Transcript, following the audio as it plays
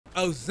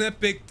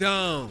Ozempic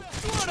Dome.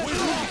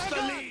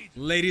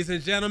 Ladies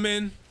and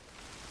gentlemen,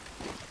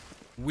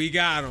 we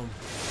got him.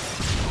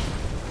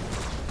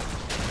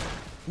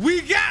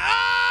 We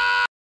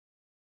got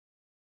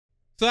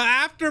So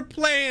after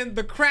playing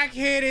the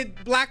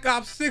crack-headed Black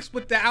Ops 6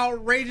 with the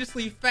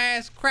outrageously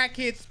fast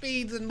crackhead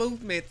speeds and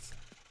movements,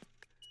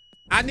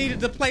 I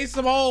needed to play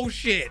some old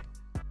shit.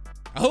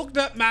 I hooked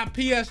up my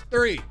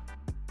PS3.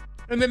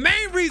 And the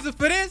main reason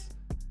for this,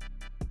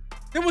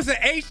 there was an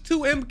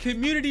H2M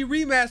community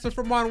remaster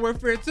for Modern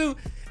Warfare 2.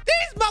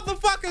 These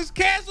motherfuckers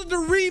canceled the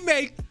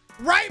remake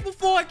right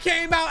before it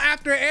came out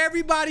after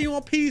everybody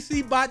on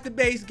PC bought the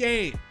base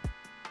game.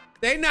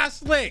 They not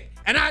slick.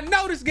 And I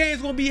know this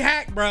game's gonna be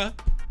hacked, bruh.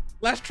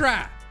 Let's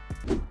try.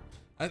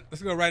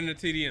 Let's go right into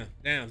TDM.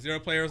 Damn, 0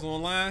 players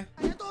online.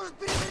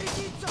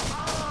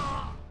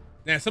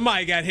 Now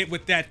somebody got hit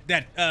with that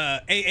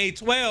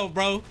AA-12,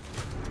 bro.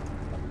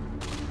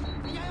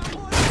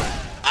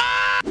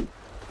 Ah!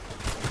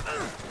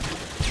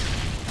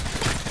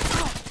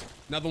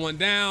 Another one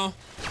down.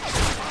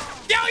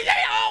 Yo,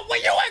 yeah,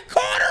 when you in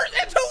quarters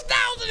in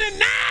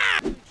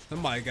 2009.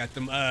 Somebody got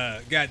them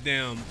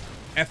goddamn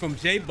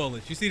FMJ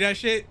bullets. You see that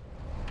shit?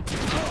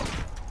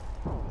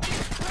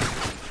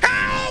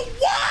 How?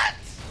 What?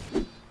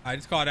 I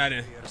just call that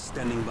in.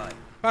 Standing by.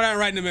 Call that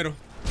right in the middle.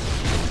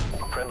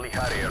 Friendly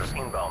Harriers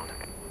inbound.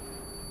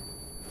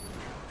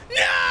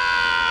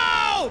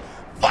 No!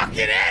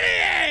 Fucking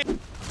idiot!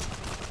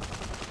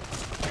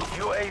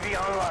 UAV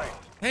online.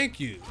 Thank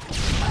you.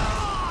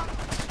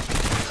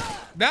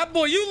 That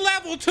boy, you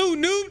level 2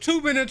 noob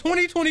tubing in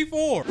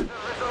 2024.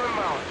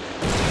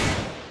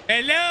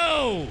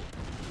 Hello.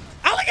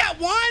 I only got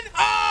one.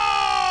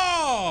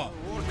 Oh!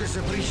 Work is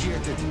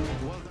appreciated.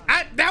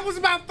 That was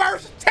my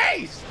first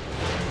taste.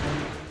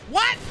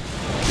 What?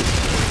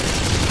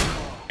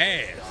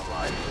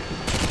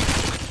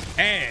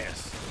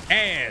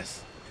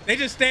 Ass. They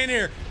just stand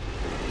there.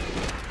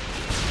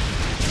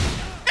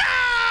 No!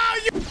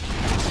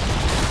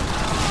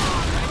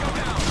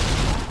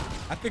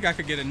 I think I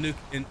could get a nuke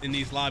in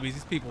these lobbies.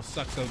 These people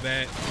suck so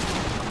bad.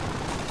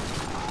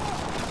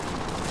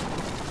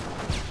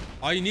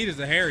 All you need is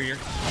a Harrier.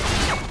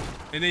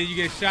 And then you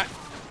get shot.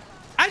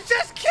 I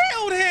just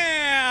killed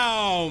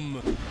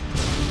him!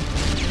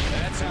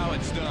 That's how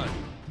it's done.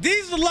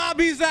 These are the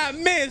lobbies I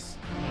miss.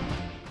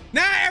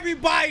 Now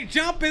everybody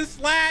jumping,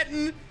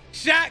 sliding,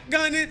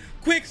 shotgunning,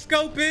 quick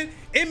scoping,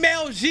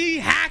 MLG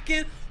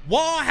hacking,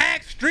 wall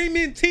hack,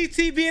 streaming,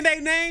 TTV in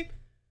their name.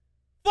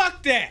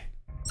 Fuck that.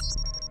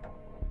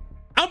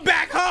 I'm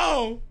back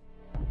home.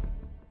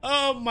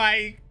 Oh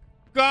my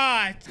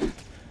God.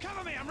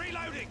 Cover me, I'm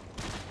reloading.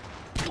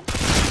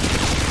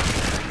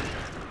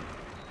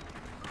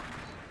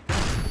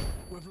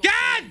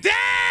 God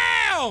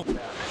damn!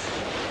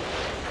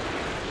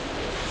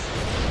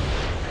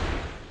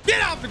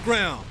 Get off the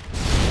ground.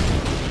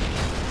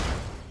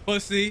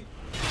 Pussy.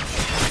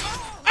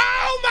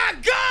 Oh my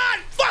God,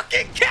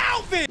 fucking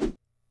Calvin!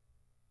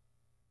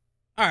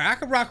 All right, I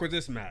can rock with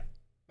this map.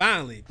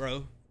 Finally,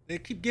 bro. They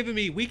keep giving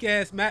me weak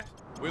ass maps.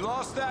 We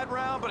lost that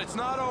round, but it's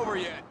not over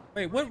yet.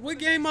 Wait, what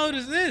game mode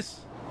is this?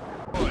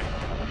 Boy,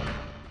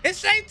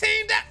 It's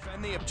 18 that.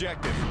 defend the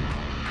objective.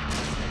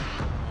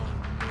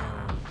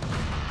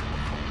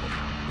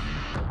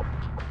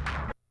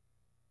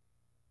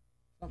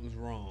 Something's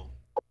wrong.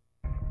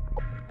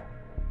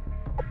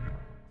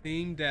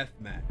 Team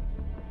deathmatch.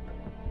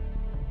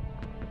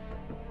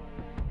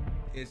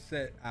 It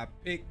said I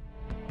picked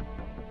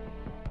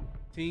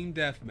team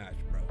deathmatch,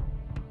 bro.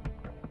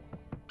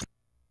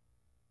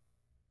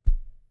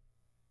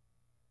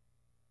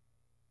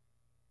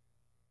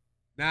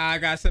 Now I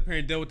gotta sit here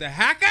and deal with the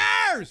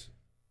hackers.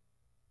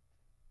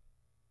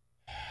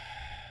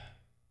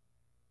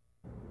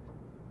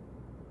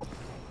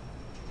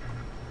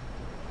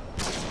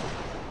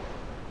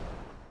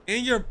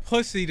 In your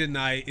pussy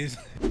tonight is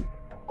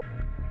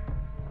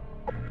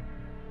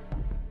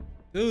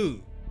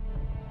dude.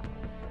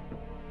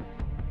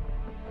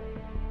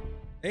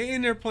 They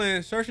in there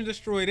playing search and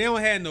destroy. They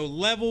don't have no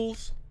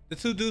levels. The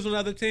two dudes on the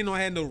other team don't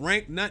have no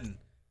rank, nothing.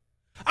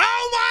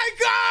 Oh my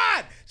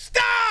God!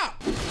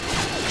 Stop!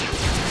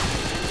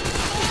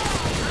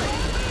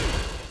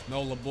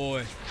 Nola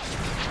boy.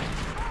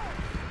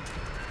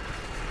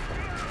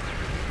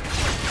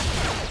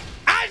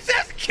 I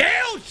just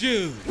killed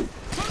you!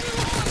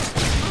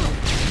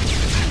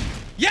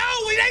 Yo,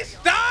 will they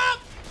stop?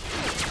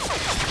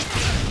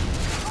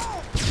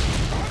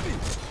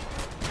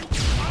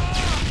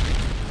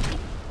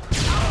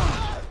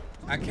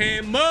 I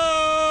can't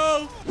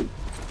move.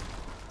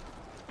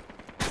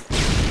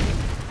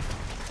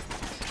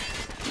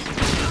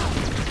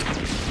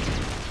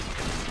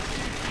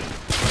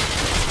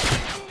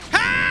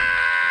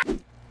 Ha!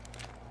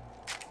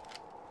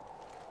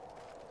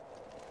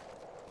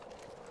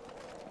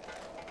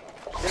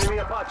 Enemy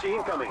Apache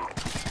incoming.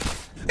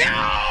 No,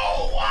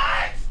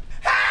 what?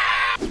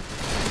 Ah!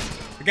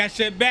 I got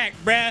shit back,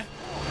 bruh.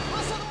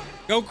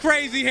 Go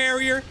crazy,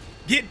 Harrier.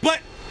 Get butt.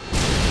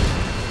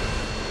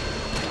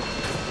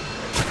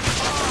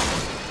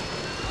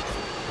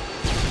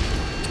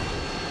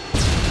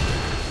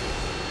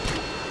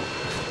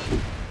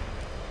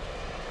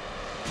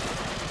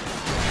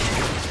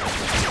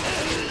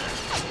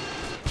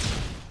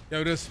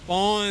 Yo, the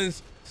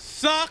spawns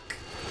suck.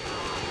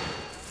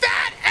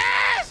 Fat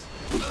ass.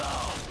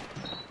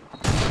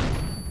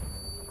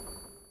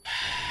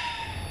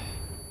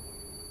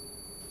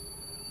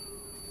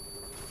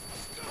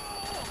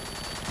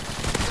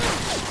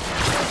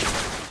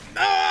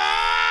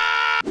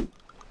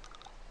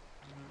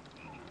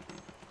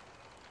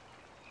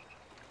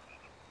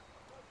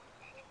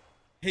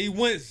 He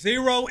went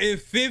 0 and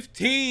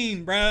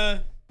 15,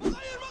 bruh.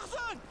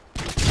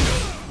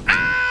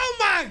 Oh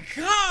my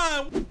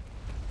God.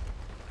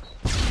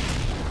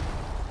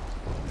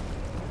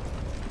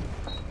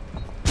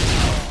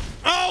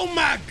 Oh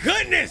my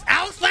goodness,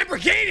 Alex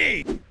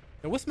Lamborghini.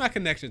 Now, what's my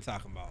connection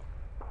talking about?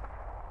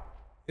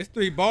 It's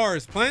 3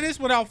 bars. Playing this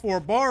without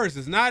 4 bars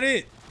is not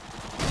it.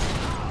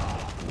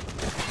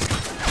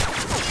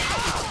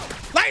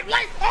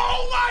 Like,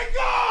 oh my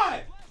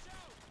God.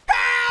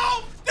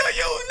 How do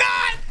you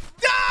not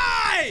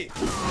die?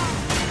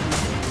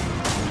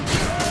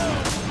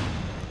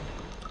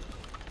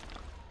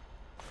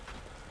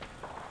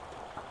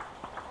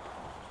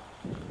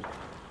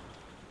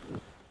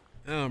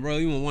 Oh, bro,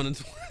 you want 1 and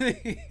 20?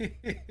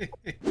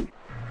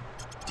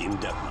 Team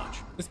deathmatch.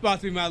 It's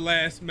about to be my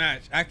last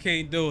match. I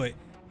can't do it.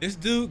 This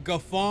dude,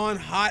 Gafon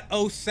Hot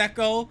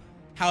Oseko,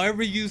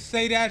 however you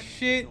say that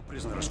shit. No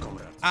prisoners,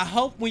 comrades. I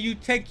hope when you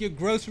take your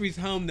groceries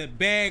home, the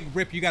bag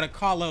rip, you gotta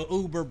call a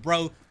Uber,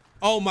 bro.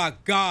 Oh my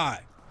God.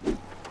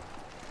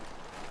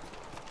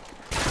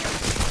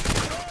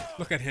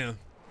 Look at him.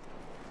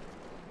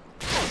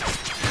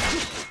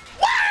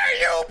 Why are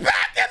you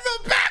back in the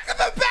back of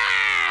the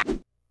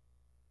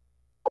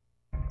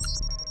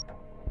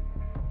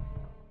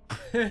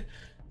bag?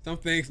 Some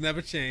things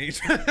never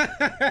change.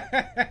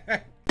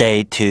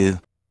 Day 2.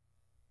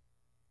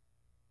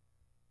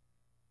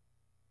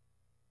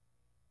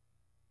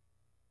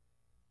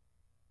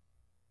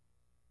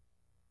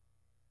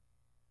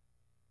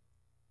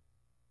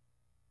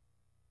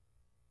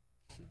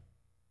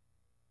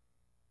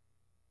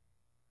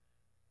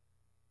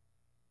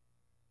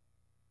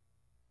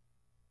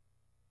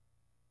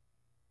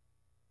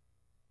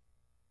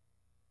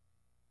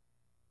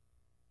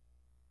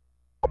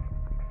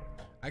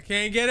 I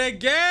can't get a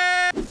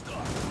game.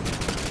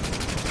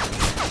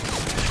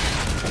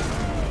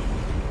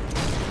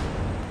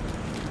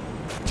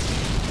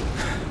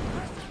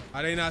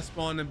 Are they not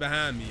spawning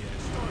behind me yet?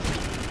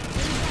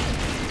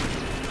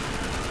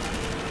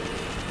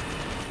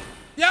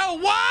 Yo,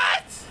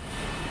 what?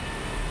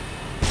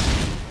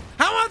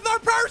 How am I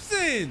third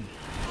person?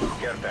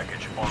 Care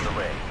package on the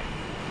way.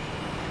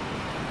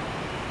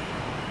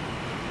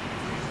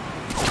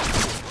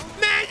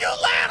 Man, you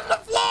lay on the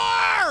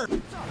floor!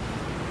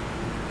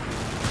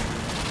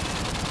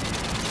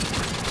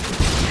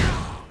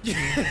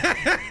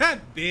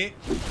 Bitch.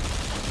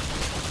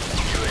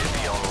 UAV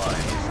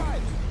online.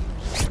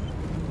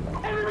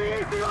 Enemy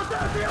AC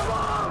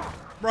above!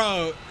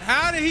 Bro,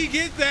 how did he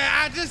get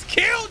that? I just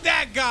killed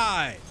that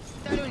guy.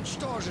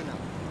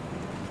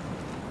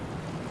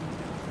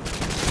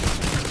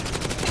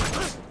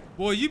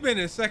 Boy, you've been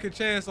in second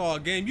chance all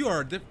game. You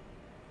are different.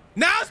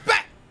 Now it's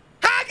back.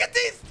 How I get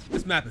these?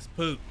 This map is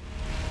poop.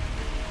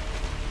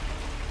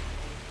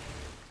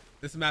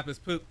 This map is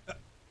poop.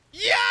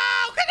 Yo,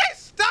 can they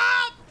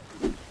stop?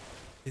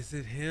 Is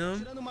it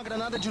him?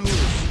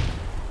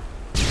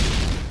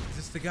 Is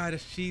this the guy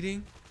that's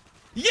cheating?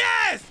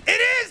 Yes, it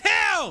is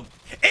him.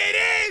 It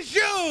is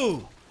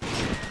you.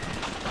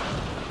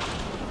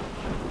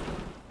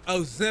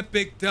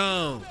 Ozempic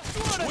Dome.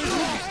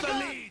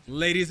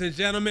 Ladies and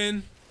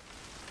gentlemen,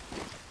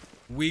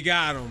 we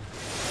got him.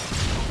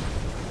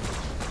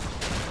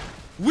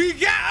 We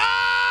got,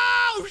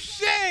 oh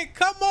shit,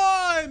 come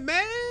on,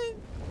 man.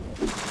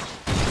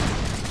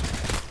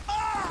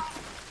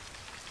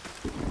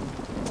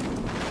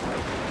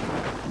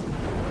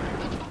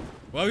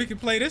 Well, we can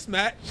play this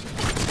match.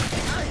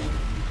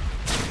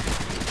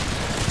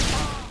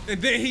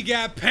 And then he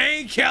got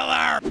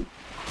painkiller.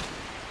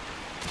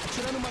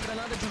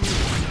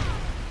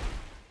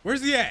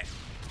 Where's he at?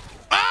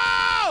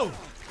 Oh!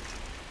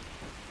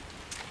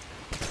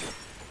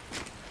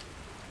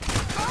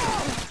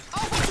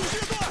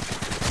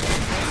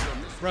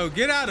 Bro,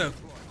 get out of.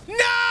 No!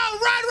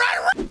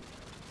 Run!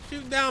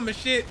 Shoot down my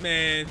shit,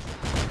 man.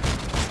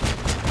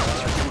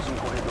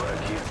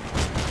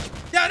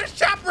 Yo, this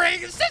chopper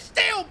ain't. Sit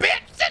still,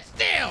 bitch! Sit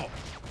still!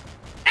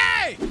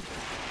 Hey!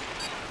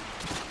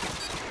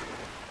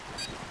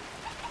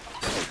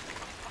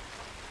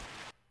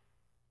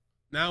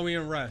 Now we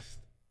in Rust.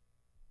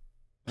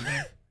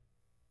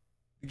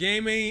 The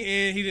game ain't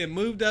in. He done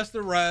moved us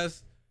to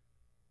Rust.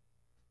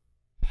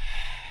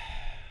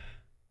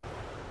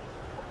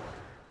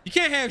 You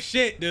can't have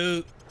shit,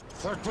 dude.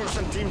 Third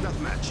person team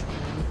deathmatch.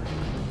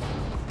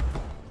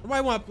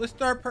 Nobody want. Let's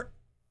start per.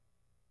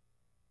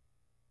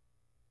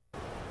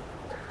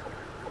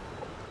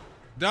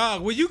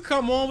 Dog, will you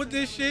come on with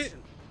this shit?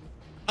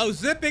 Oh,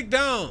 Zipic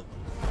Dome.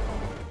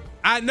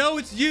 I know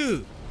it's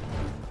you.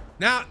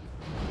 Now,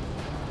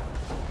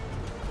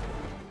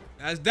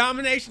 that's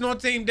domination on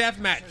team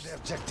deathmatch. The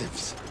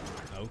objectives.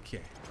 Okay.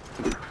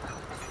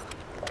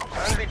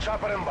 Friendly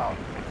chopper inbound.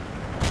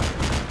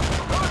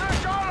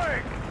 Who's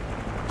Charlie?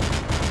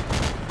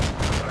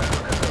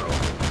 Look at the room.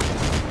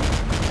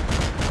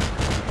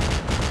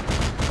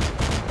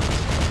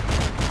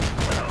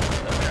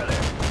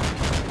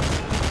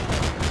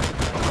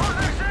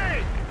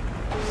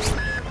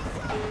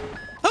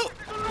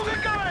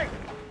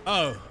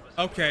 Oh,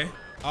 okay.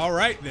 All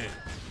right then.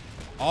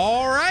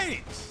 All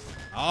right.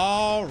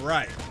 All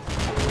right.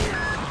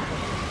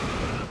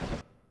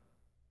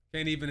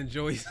 Can't even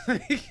enjoy.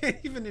 He can't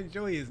even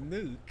enjoy his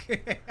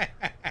nuke.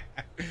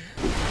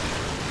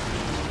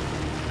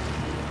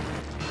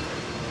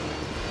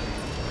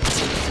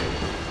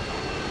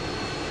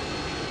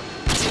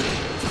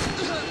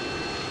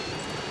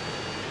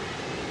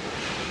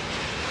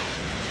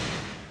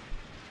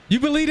 You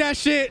believe that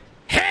shit?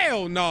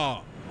 Hell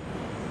no.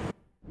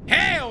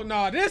 Hell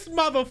no. This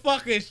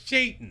motherfucker is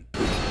cheating.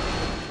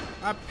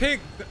 I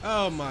picked.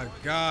 Oh my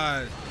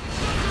god.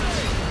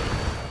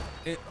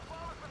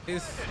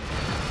 It's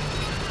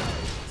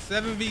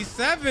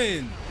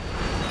 7v7.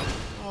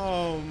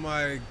 Oh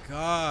my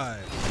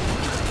god.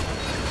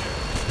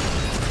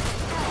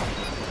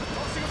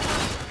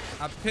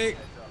 I picked,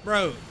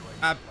 bro.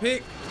 I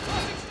picked,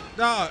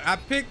 dog. I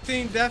picked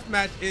Team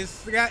Deathmatch.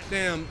 It's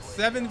goddamn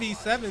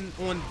 7v7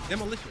 on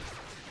demolition.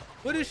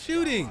 What is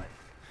shooting?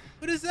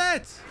 What is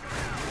that?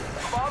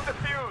 Bomb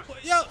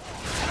defused. Yo.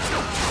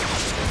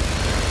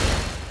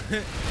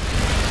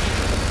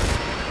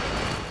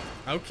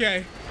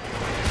 Okay.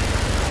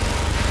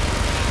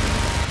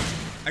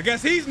 I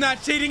guess he's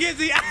not cheating, is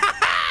he?